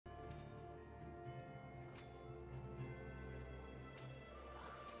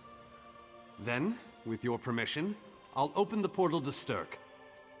Then, with your permission, I'll open the portal to Stirk.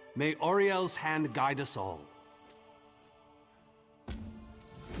 May Auriel's hand guide us all.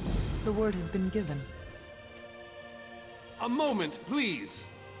 The word has been given. A moment, please!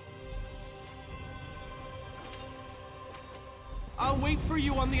 I'll wait for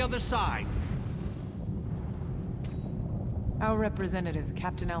you on the other side. Our representative,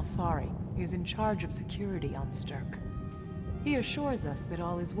 Captain Alfari, is in charge of security on Stirk. He assures us that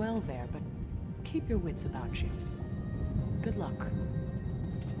all is well there, but keep your wits about you. Good luck.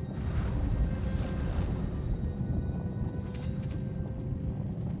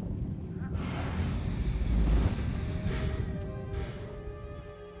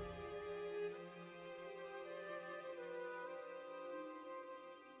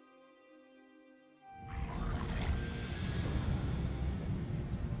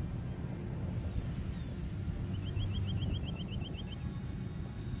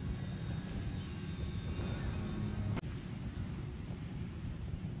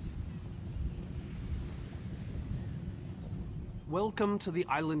 Welcome to the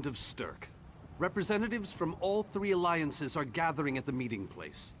island of Stirk. Representatives from all three alliances are gathering at the meeting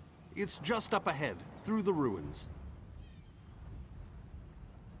place. It's just up ahead, through the ruins.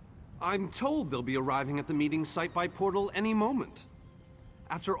 I'm told they'll be arriving at the meeting site by portal any moment.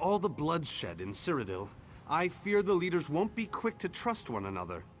 After all the bloodshed in Cyrodiil, I fear the leaders won't be quick to trust one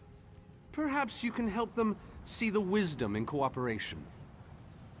another. Perhaps you can help them see the wisdom in cooperation.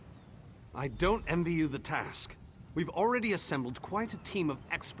 I don't envy you the task. We've already assembled quite a team of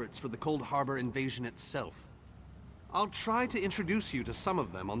experts for the Cold Harbor invasion itself. I'll try to introduce you to some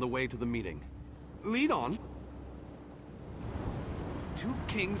of them on the way to the meeting. Lead on. 2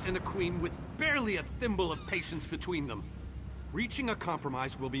 kings and a queen with barely a thimble of patience between them. Reaching a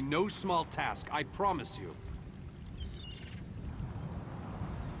compromise will be no small task, I promise you.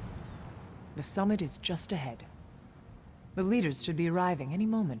 The summit is just ahead. The leaders should be arriving any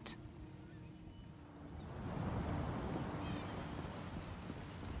moment.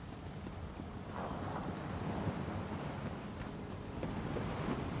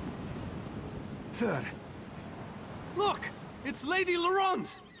 Look! It's Lady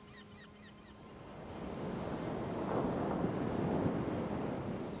Laurent!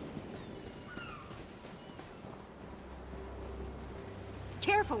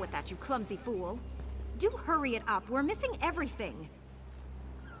 Careful with that, you clumsy fool. Do hurry it up. We're missing everything.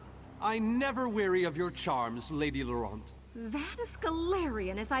 I never weary of your charms, Lady Laurent. Vanus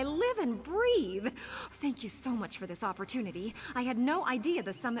Galerion as I live and breathe. Thank you so much for this opportunity. I had no idea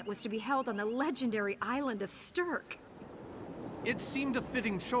the summit was to be held on the legendary island of Stirk. It seemed a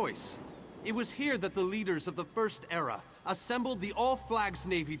fitting choice. It was here that the leaders of the First Era assembled the All-Flags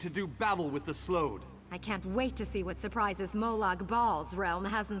Navy to do battle with the Slode. I can't wait to see what surprises Molag Bal's realm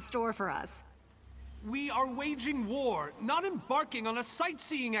has in store for us. We are waging war, not embarking on a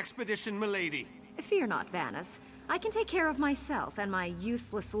sightseeing expedition, milady. Fear not, Vanus. I can take care of myself and my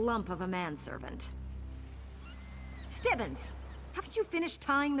useless lump of a manservant. Stibbons, haven't you finished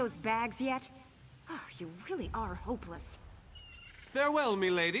tying those bags yet? Oh, you really are hopeless. Farewell,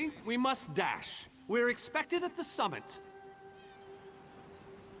 milady. We must dash. We're expected at the summit.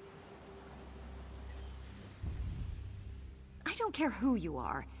 I don't care who you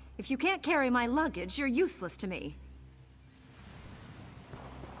are. If you can't carry my luggage, you're useless to me.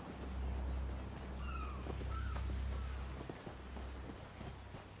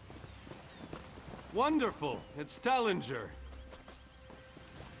 Wonderful. It's Telenger.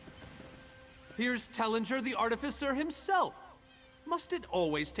 Here's Telenger the Artificer himself. Must it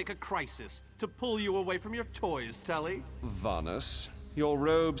always take a crisis to pull you away from your toys, Telly? Vanus, your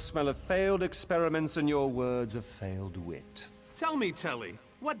robes smell of failed experiments and your words of failed wit. Tell me, Telly,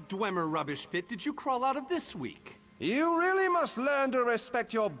 what Dwemer rubbish pit did you crawl out of this week? You really must learn to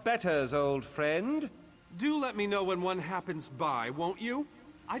respect your betters, old friend. Do let me know when one happens by, won't you?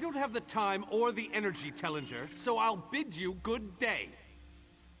 I don't have the time or the energy, Telenger, so I'll bid you good day.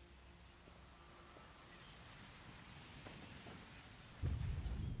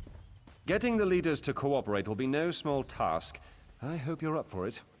 Getting the leaders to cooperate will be no small task. I hope you're up for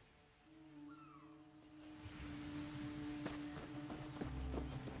it.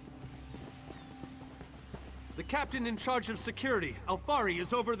 The captain in charge of security, Alfari,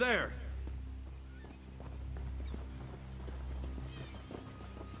 is over there.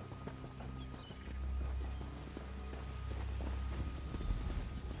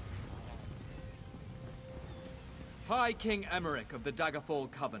 High King Emeric of the Daggerfall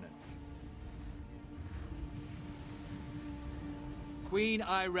Covenant. Queen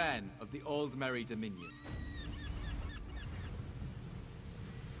Ayrenn of the Old Merry Dominion.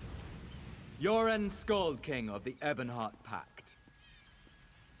 Jorunn Skald King of the Ebonheart Pact.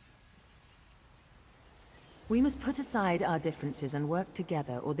 We must put aside our differences and work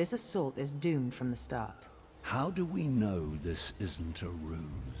together, or this assault is doomed from the start. How do we know this isn't a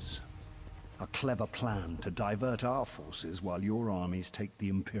ruse? A clever plan to divert our forces while your armies take the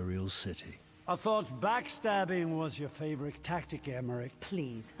Imperial city. I thought backstabbing was your favorite tactic, Emeric.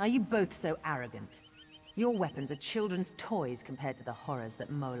 Please, are you both so arrogant? Your weapons are children's toys compared to the horrors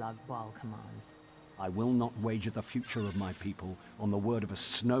that Molag Bal commands. I will not wager the future of my people on the word of a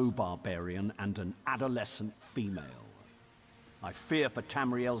snow barbarian and an adolescent female. I fear for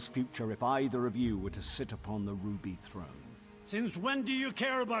Tamriel's future if either of you were to sit upon the Ruby Throne. Since when do you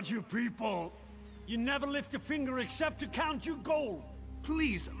care about your people? You never lift a finger except to count your gold.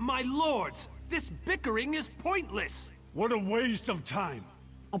 Please, my lords, this bickering is pointless. What a waste of time.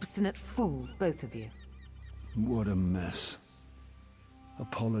 Obstinate fools, both of you. What a mess.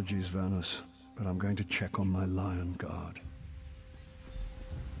 Apologies, Vanus, but I'm going to check on my Lion Guard.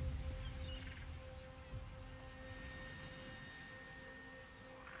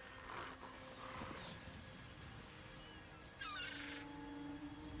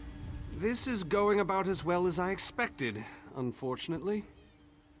 This is going about as well as I expected, unfortunately.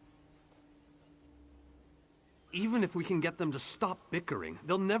 Even if we can get them to stop bickering,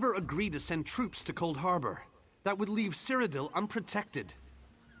 they'll never agree to send troops to Cold Harbor. That would leave Cyrodiil unprotected.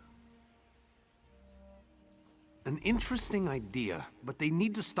 An interesting idea, but they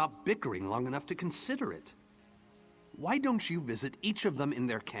need to stop bickering long enough to consider it. Why don't you visit each of them in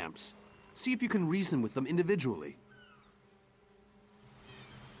their camps? See if you can reason with them individually.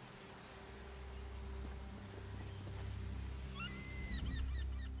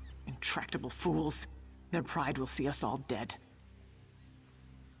 Intractable fools. Their pride will see us all dead.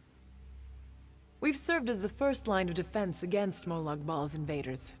 We've served as the first line of defense against Molag Bal's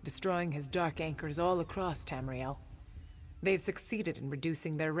invaders, destroying his dark anchors all across Tamriel. They've succeeded in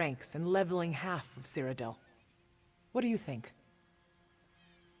reducing their ranks and leveling half of Cyrodiil. What do you think?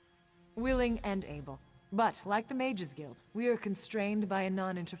 Willing and able. But, like the Mages Guild, we are constrained by a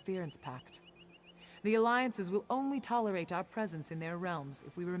non-interference pact. The alliances will only tolerate our presence in their realms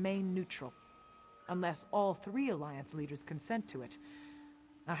if we remain neutral. Unless all 3 alliance leaders consent to it,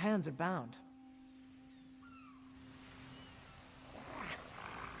 our hands are bound.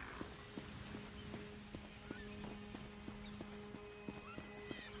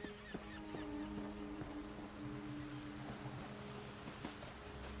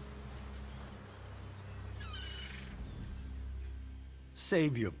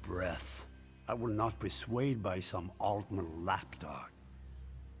 Save your breath. I will not be swayed by some Altman lapdog.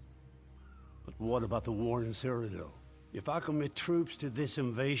 But what about the war in Cyrodiil? If I commit troops to this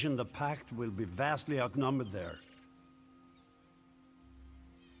invasion, the Pact will be vastly outnumbered there.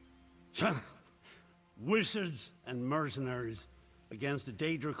 Wizards and mercenaries against the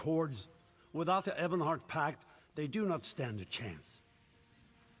Daedric hordes. Without the Ebonheart Pact, they do not stand a chance.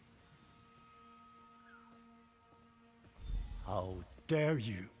 How dare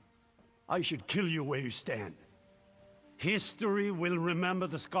you? I should kill you where you stand. History will remember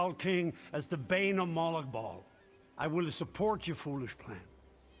the Skald King as the bane of Molag Bal. I will support your foolish plan.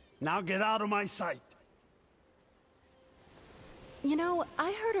 Now get out of my sight! You know,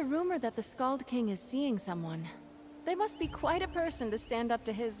 I heard a rumor that the Skald King is seeing someone. They must be quite a person to stand up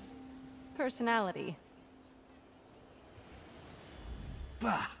to his... personality.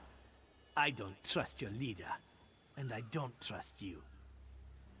 Bah! I don't trust your leader, and I don't trust you.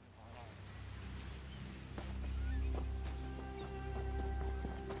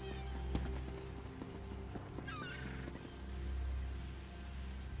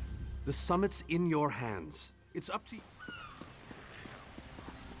 The summit's in your hands. It's up to you.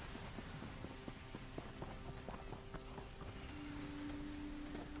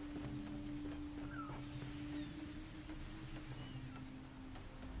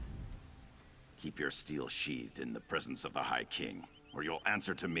 Keep your steel sheathed in the presence of the High King, or you'll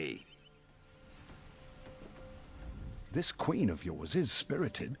answer to me. This queen of yours is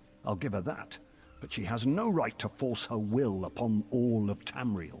spirited, I'll give her that. But she has no right to force her will upon all of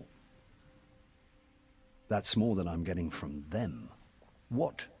Tamriel. That's more than I'm getting from them.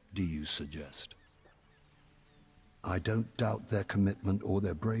 What do you suggest? I don't doubt their commitment or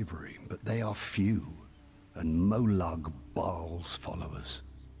their bravery, but they are few, and Molag Bal's followers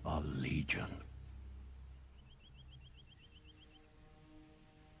are legion.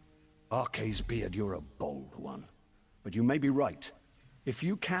 Arce's beard, you're a bold one, but you may be right. If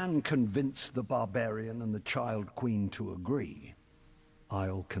you can convince the barbarian and the child queen to agree,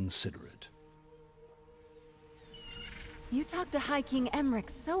 I'll consider it. You talk to High King Emeric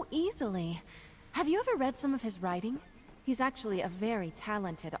so easily. Have you ever read some of his writing? He's actually a very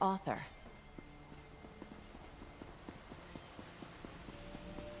talented author.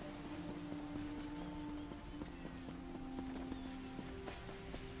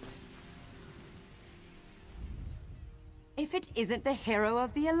 If it isn't the hero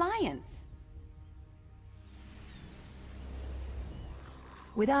of the Alliance.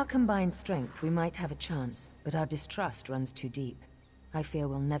 With our combined strength, we might have a chance, but our distrust runs too deep. I fear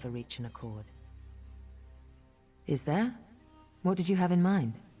we'll never reach an accord. Is there? What did you have in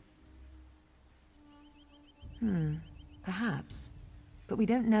mind? Perhaps. But we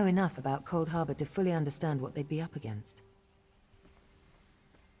don't know enough about Cold Harbor to fully understand what they'd be up against.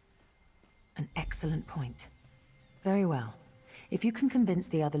 An excellent point. Very well. If you can convince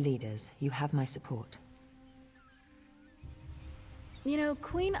the other leaders, you have my support. You know,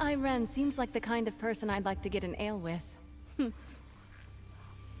 Queen Ayrenn seems like the kind of person I'd like to get an ale with.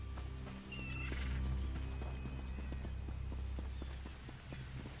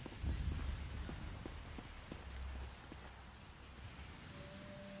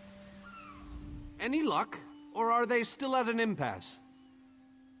 Any luck? Or are they still at an impasse?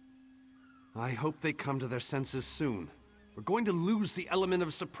 I hope they come to their senses soon. We're going to lose the element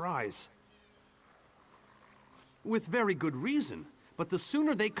of surprise. With very good reason, but the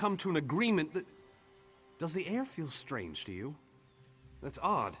sooner they come to an agreement that... Does the air feel strange to you? That's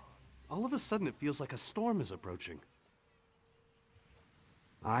odd. All of a sudden it feels like a storm is approaching.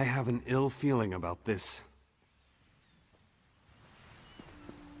 I have an ill feeling about this.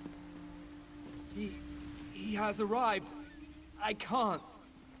 He has arrived. I can't.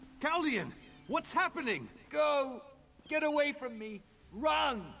 Caldian! What's happening? Go! Get away from me!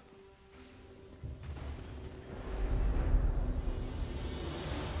 Run!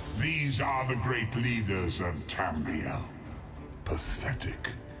 These are the great leaders of Tamriel. Pathetic.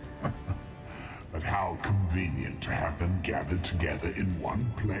 But how convenient to have them gathered together in one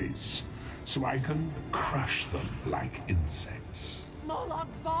place, so I can crush them like insects. Molag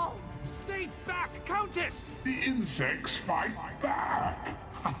Bal! Stay back, Countess! The insects fight back!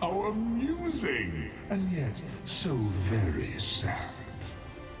 How amusing! And yet, so very sad.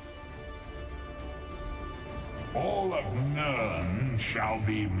 All of Nirn shall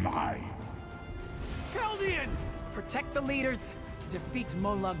be mine. Caldian! Protect the leaders, defeat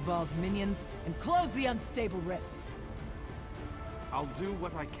Molag Bal's minions, and close the unstable rifts. I'll do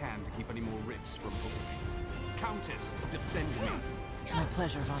what I can to keep any more rifts from opening. Countess, defend me. My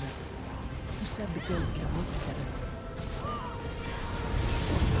pleasure, Vanus. Who said the guilds can't work together?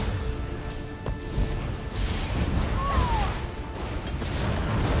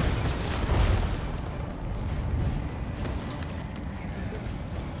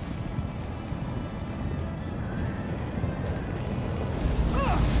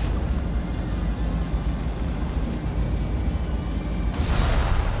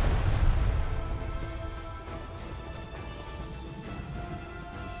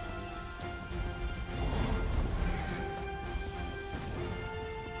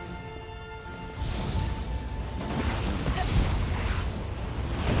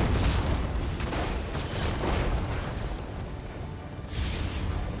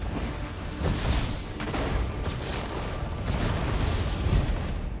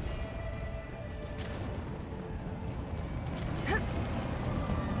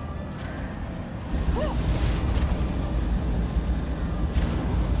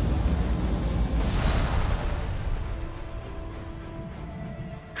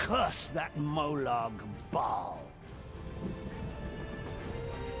 Curse that Molag Bal!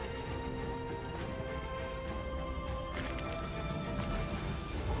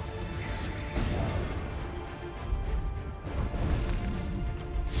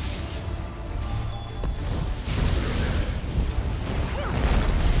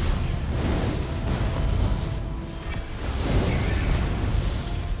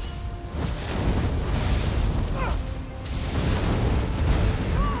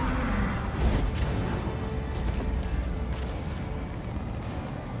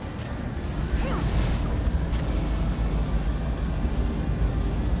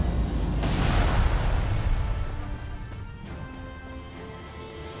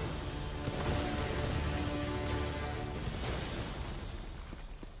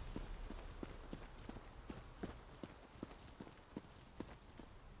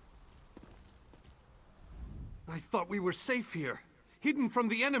 I thought we were safe here, hidden from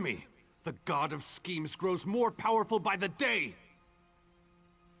the enemy. The god of schemes grows more powerful by the day.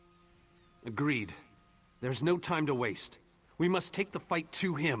 Agreed. There's no time to waste. We must take the fight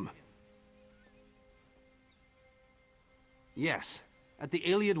to him. Yes, at the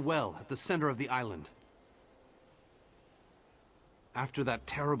Ayrenn well at the center of the island. After that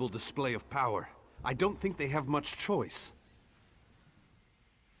terrible display of power, I don't think they have much choice.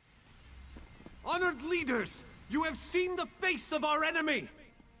 Honored leaders, you have seen the face of our enemy!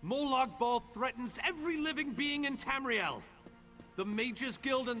 Molag Bal threatens every living being in Tamriel. The Mages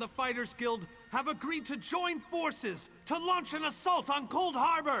Guild and the Fighters Guild have agreed to join forces to launch an assault on Cold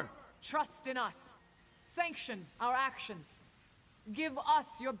Harbor! Trust in us. Sanction our actions. Give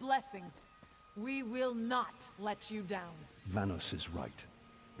us your blessings. We will not let you down. Vanus is right.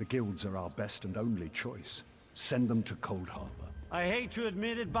 The guilds are our best and only choice. Send them to Cold Harbor. I hate to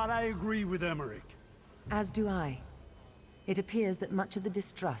admit it, but I agree with Emeric. As do I. It appears that much of the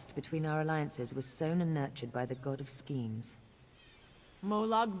distrust between our alliances was sown and nurtured by the god of schemes.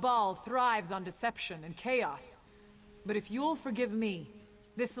 Molag Bal thrives on deception and chaos. But if you'll forgive me,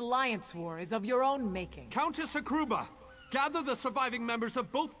 this alliance war is of your own making. Countess Hakruba, gather the surviving members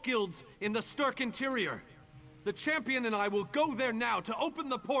of both guilds in the Stirk interior. The champion and I will go there now to open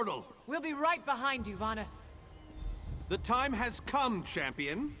the portal. We'll be right behind you, Vanus. The time has come,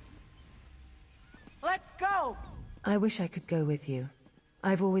 champion. Let's go! I wish I could go with you.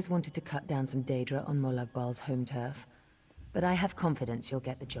 I've always wanted to cut down some Daedra on Molag Bal's home turf. But I have confidence you'll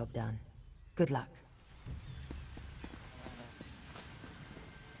get the job done. Good luck.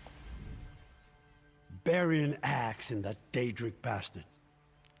 Bury an axe in that Daedric bastard.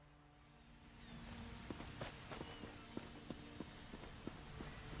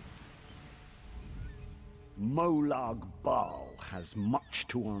 Molag Bal has much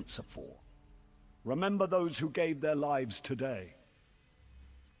to answer for. Remember those who gave their lives today.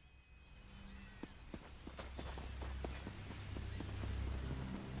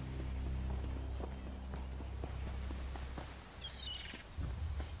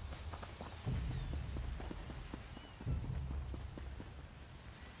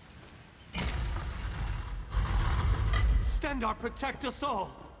 Stendarr, protect us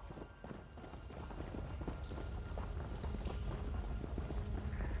all!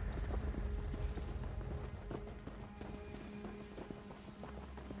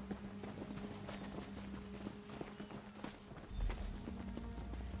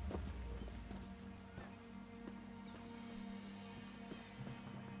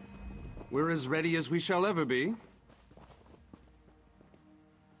 We're as ready as we shall ever be.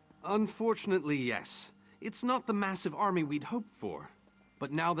 Unfortunately, yes. It's not the massive army we'd hoped for.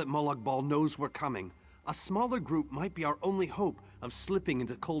 But now that Molag Bal knows we're coming, a smaller group might be our only hope of slipping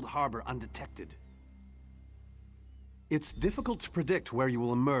into Cold Harbor undetected. It's difficult to predict where you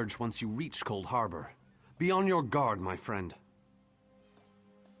will emerge once you reach Cold Harbor. Be on your guard, my friend.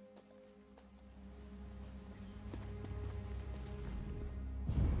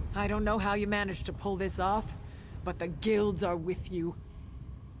 I don't know how you managed to pull this off, but the guilds are with you.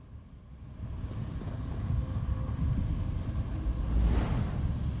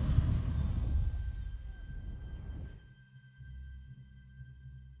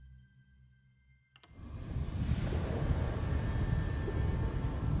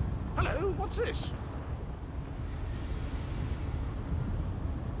 Hello, what's this?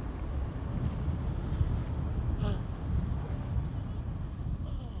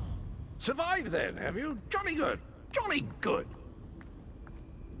 Survived then, have you? Jolly good. Jolly good.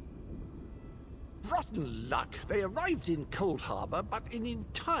 Rotten luck. They arrived in Cold Harbor, but in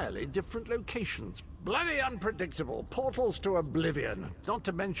entirely different locations. Bloody unpredictable. Portals to oblivion. Not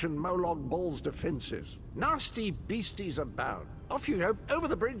to mention Molag Bal's defenses. Nasty beasties abound. Off you go, over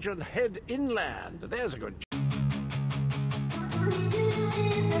the bridge and head inland. There's a good...